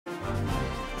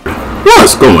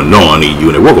What's going on,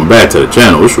 E-Unit? Welcome back to the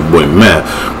channel. It's your boy Matt,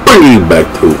 bringing you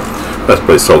back to Let's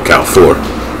Play SoCal 4.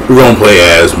 We're gonna play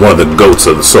as one of the goats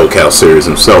of the SoCal series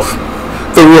himself,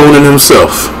 the Ronin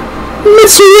himself,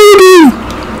 Mitsurugi!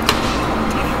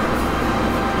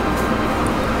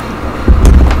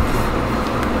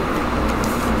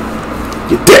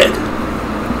 You're dead.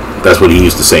 That's what he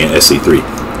used to say in SC3.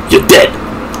 You're dead.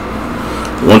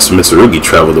 Once Mitsurugi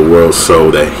traveled the world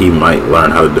so that he might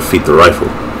learn how to defeat the rifle.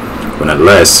 When at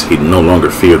last he no longer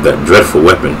feared that dreadful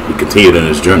weapon, he continued in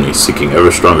his journey, seeking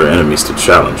ever stronger enemies to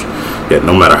challenge. Yet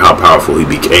no matter how powerful he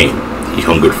became, he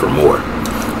hungered for more.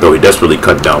 Though he desperately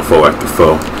cut down foe after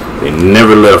foe, they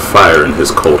never lit a fire in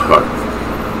his cold heart.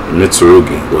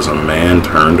 Mitsurugi was a man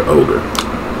turned ogre.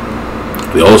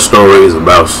 The old stories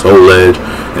about Soul Edge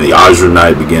and the Azure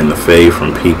Knight began to fade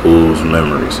from people's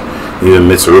memories. Even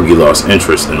Mitsurugi lost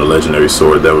interest in the legendary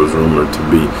sword that was rumored to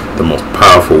be the most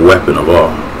powerful weapon of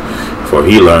all. For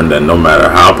he learned that no matter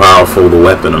how powerful the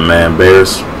weapon a man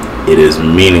bears, it is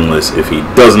meaningless if he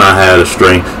does not have the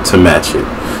strength to match it.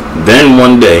 Then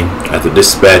one day, after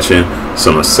dispatching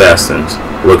some assassins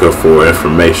looking for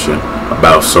information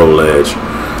about Soul Edge,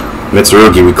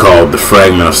 Mitsurugi recalled the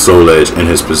fragment of Soul Edge in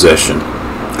his possession.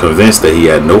 Convinced that he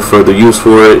had no further use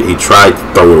for it, he tried to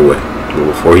throw it away. But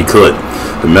before he could,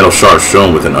 the metal shard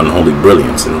shone with an unholy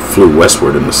brilliance and flew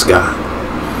westward in the sky.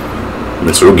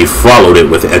 Mitsurugi followed it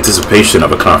with the anticipation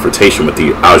of a confrontation with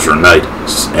the Azure Knight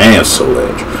and Soul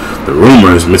Edge. The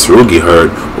rumors Mitsurugi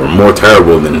heard were more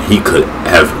terrible than he could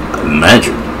have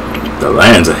imagined. The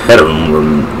lands ahead of him were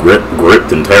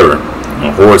gripped in terror, and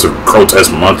hordes of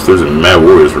grotesque monsters and mad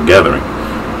warriors were gathering.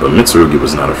 But Mitsurugi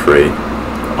was not afraid.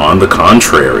 On the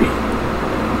contrary,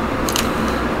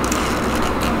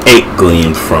 light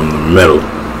gleamed from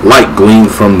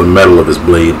the metal of his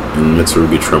blade, and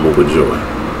Mitsurugi trembled with joy.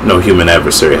 No human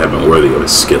adversary had been worthy of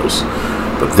his skills,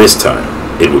 but this time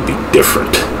it would be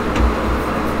different.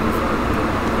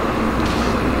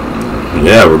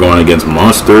 Yeah, we're going against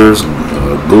monsters,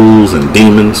 ghouls, and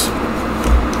demons.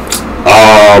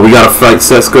 Oh, we gotta fight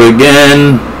Seska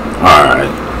again.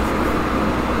 Alright.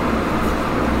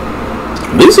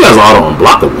 These guys are auto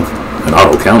unblockable and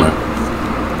auto counter.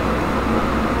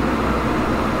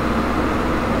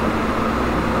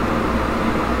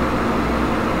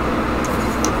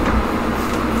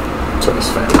 Turn this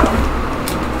fan down.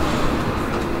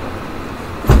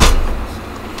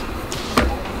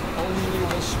 Only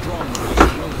the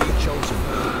strongest will be chosen.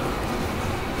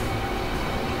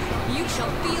 You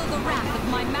shall feel the wrath of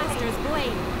my master's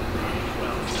blade.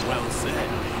 Well said.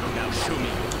 Now show me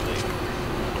your blade.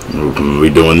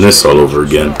 We're doing this all over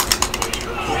again.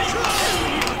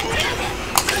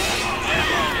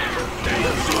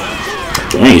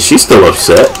 Dang, she's still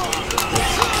upset.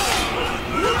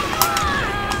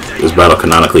 This battle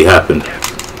canonically happened.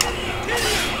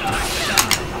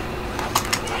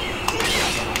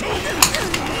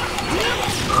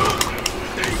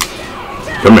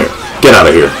 Come here. Get out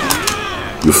of here.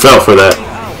 You fell for that.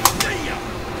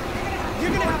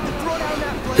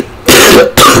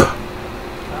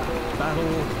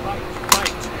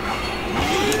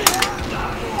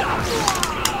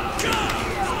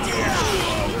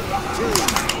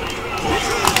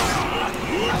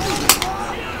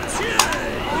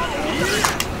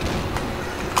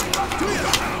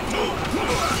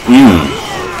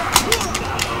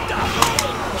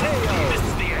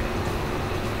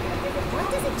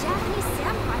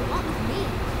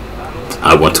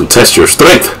 I want to test your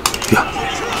strength.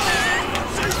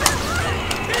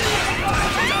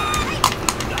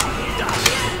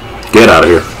 Get out of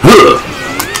here.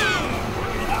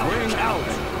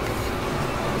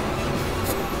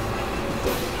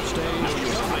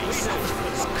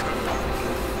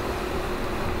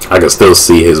 I can still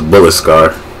see his bullet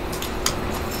scar.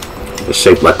 It's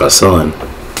shaped like a sun.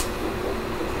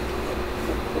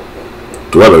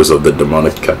 Dwellers of the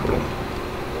demonic capital.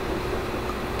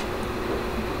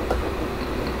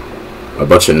 A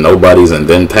bunch of nobodies and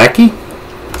then tacky?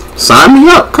 Sign me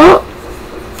up, cop.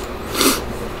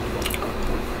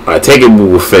 I take it we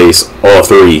will face all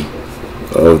three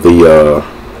of the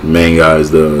main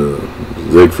guys, the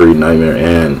Siegfried, Nightmare,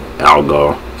 and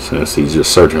Algar, since he's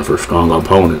just searching for strong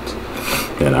opponents.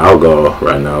 And Algar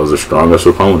right now is the strongest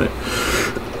opponent.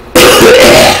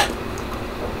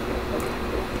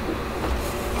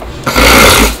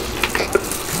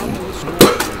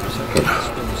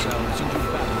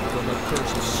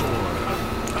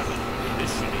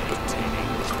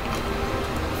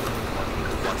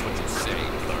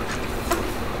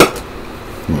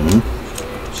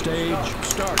 Stage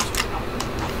start.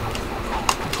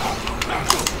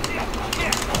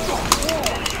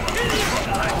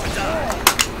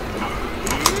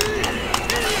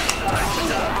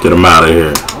 Get him out of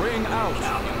here. Ring out.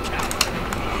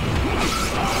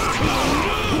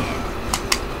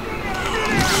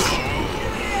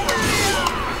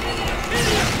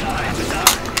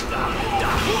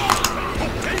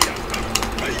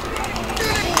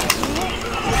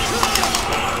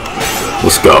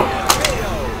 Let's go.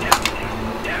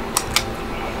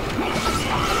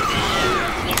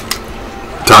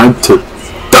 Time to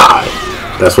die.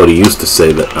 That's what he used to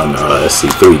say that on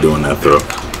SC3 doing that throw.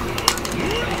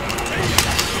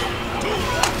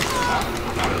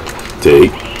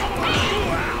 Take.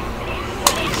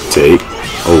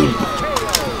 Oh,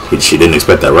 she didn't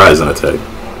expect that rising attack. You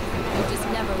just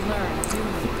never learn, do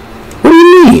you? What do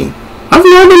you mean? I've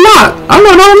learned a lot. I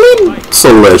learned how to need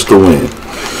Soul Edge to win.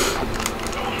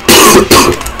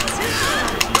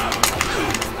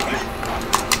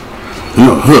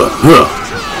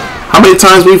 How many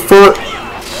times we fought?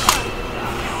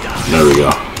 There we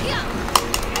go.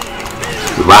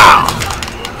 Wow.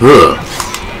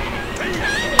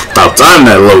 About time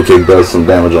that low kick does some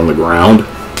damage on the ground.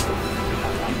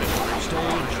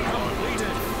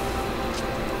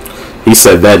 He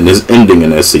said that in his ending in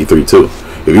SC3 too.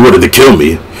 If you wanted to kill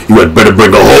me, you had better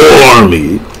bring a whole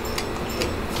army.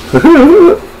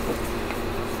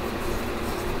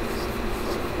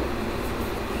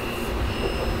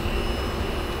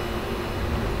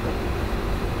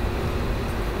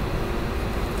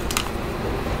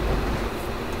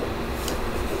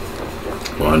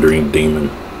 Wandering demon.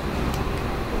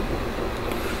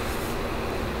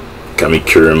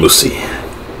 Kamikura Musi.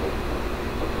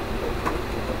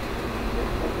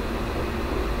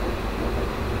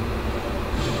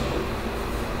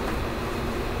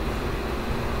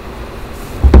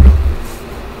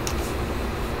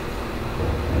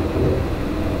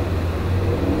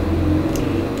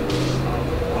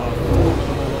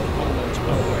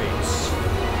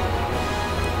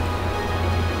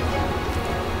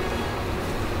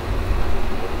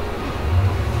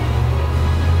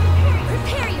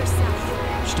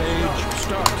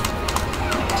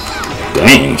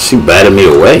 Dang, she batted me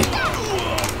away.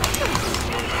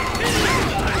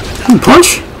 You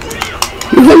punch?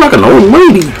 You hit like an old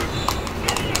lady.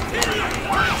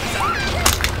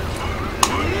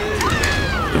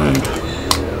 Dang.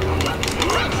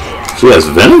 She has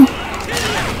venom?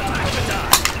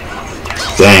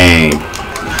 Dang.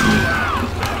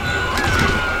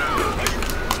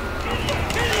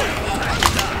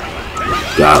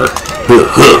 Got her.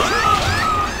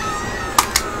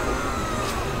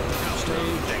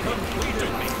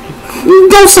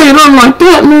 Don't say nothing like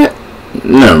that, man.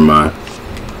 Never mind.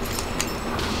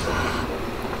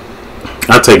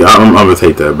 I'm gonna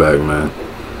take that back, man.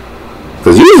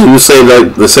 Because usually you say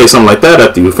that, let's say something like that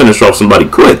after you finish off somebody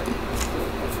quick.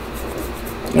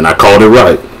 And I called it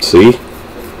right. See?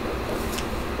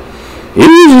 You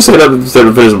usually say that instead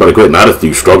of finish somebody quick, not if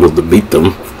you struggle to beat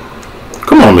them.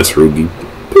 Come on, Mitsurugi.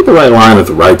 Pick the right line at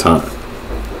the right time.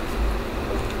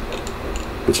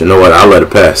 But you know what? I'll let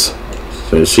it pass.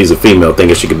 She's a female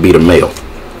thinking she could beat a male.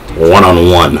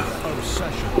 One-on-one.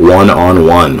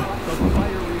 One-on-one.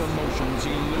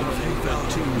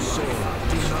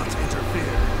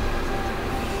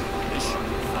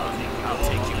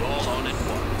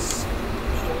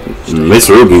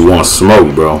 Mitsurugi wants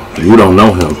smoke, bro. You don't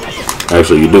know him.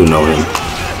 Actually, you do know him.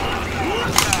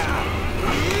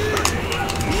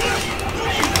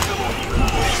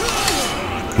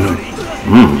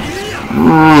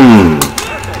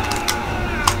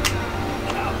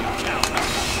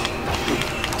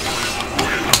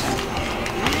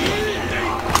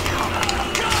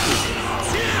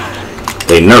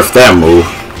 They nerfed that move.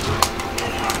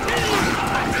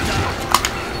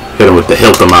 Hit him with the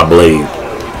hilt of my blade.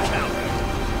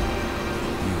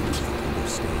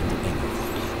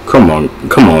 Come on,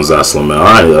 Zasla, man.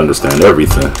 I understand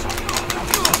everything.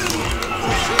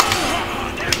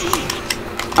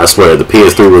 I swear, the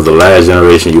PS3 was the last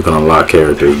generation you can unlock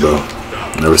characters, bro.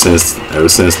 Ever since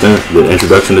then, the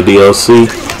introduction to DLC,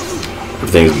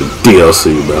 everything's been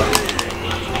DLC, bro.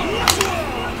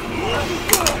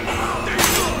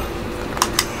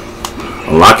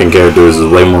 Unlocking characters is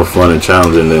way more fun and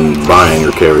challenging than buying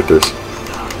your characters.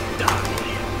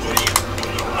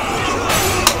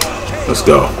 Let's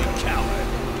go.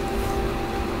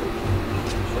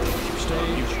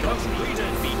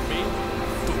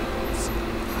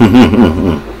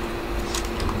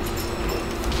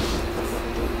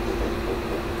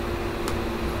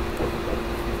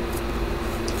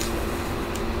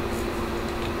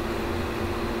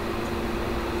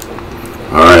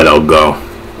 Alright, I'll go.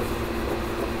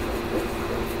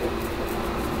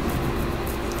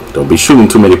 Don't be shooting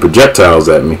too many projectiles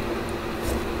at me.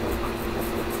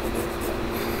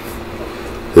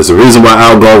 There's a reason why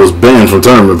Algar was banned from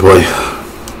tournament play. The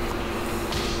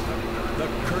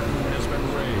curtain has been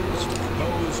raised.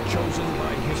 Those chosen by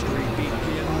history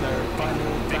begin their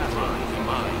final battle.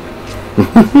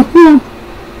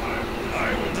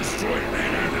 I will destroy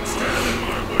any that stands in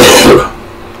my way.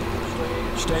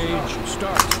 Stage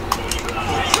start.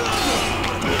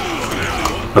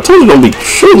 I told you don't be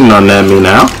shooting on at me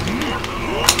now.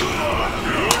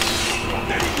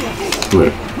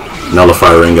 Wait.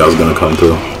 Nullify ring I was gonna come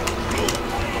through.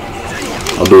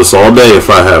 I'll do this all day if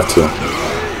I have to.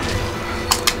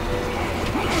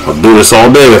 I'll do this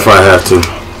all day if I have to.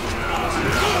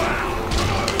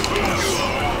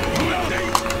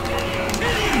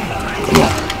 Come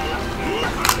on.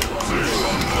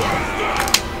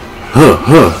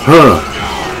 Huh.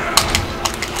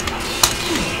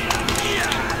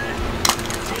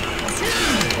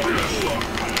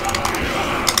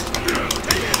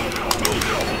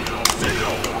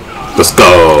 Let's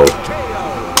go.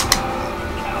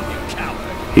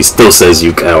 He still says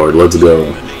you coward. Let's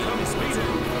go.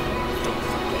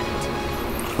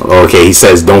 Okay, he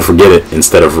says don't forget it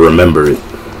instead of remember it.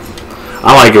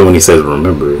 I like it when he says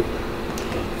remember it.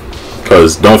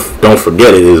 Because don't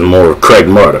forget it is more of Craig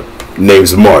Marduk.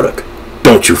 Name's Marduk.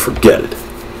 Don't you forget it.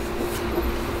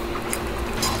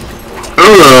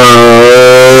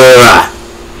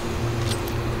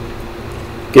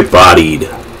 Get bodied.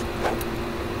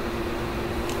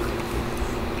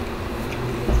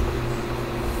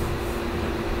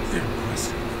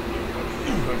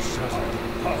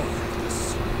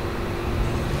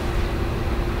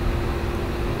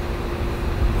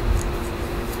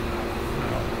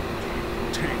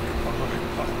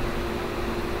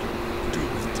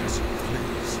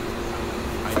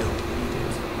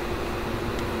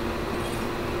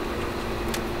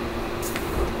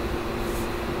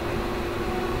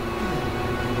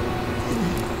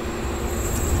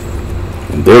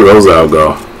 There goes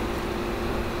Algar.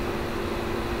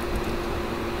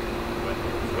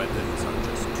 Weapons are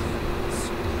just tools.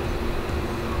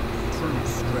 True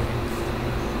strength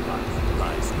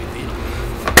lies within.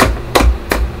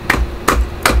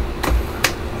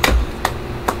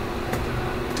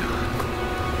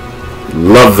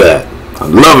 Love that. I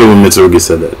love it when Mitsurugi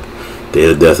said that.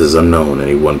 Day of death is unknown, and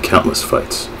he won countless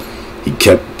fights. He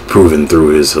kept proving through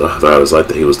his throughout his life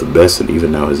that he was the best, and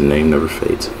even now his name never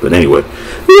fades. But anyway,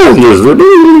 you guys enjoy this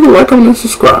video, like, comment, and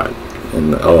subscribe,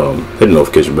 and hit the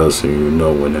notification bell so you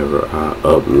know whenever I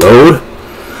upload.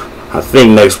 I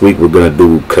think next week we're gonna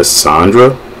do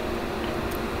Cassandra.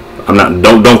 I'm not.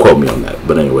 Don't quote me on that.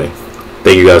 But anyway,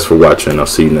 thank you guys for watching. I'll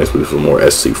see you next week for more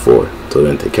SC4. Till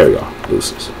then, take care, y'all.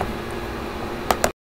 Deuces.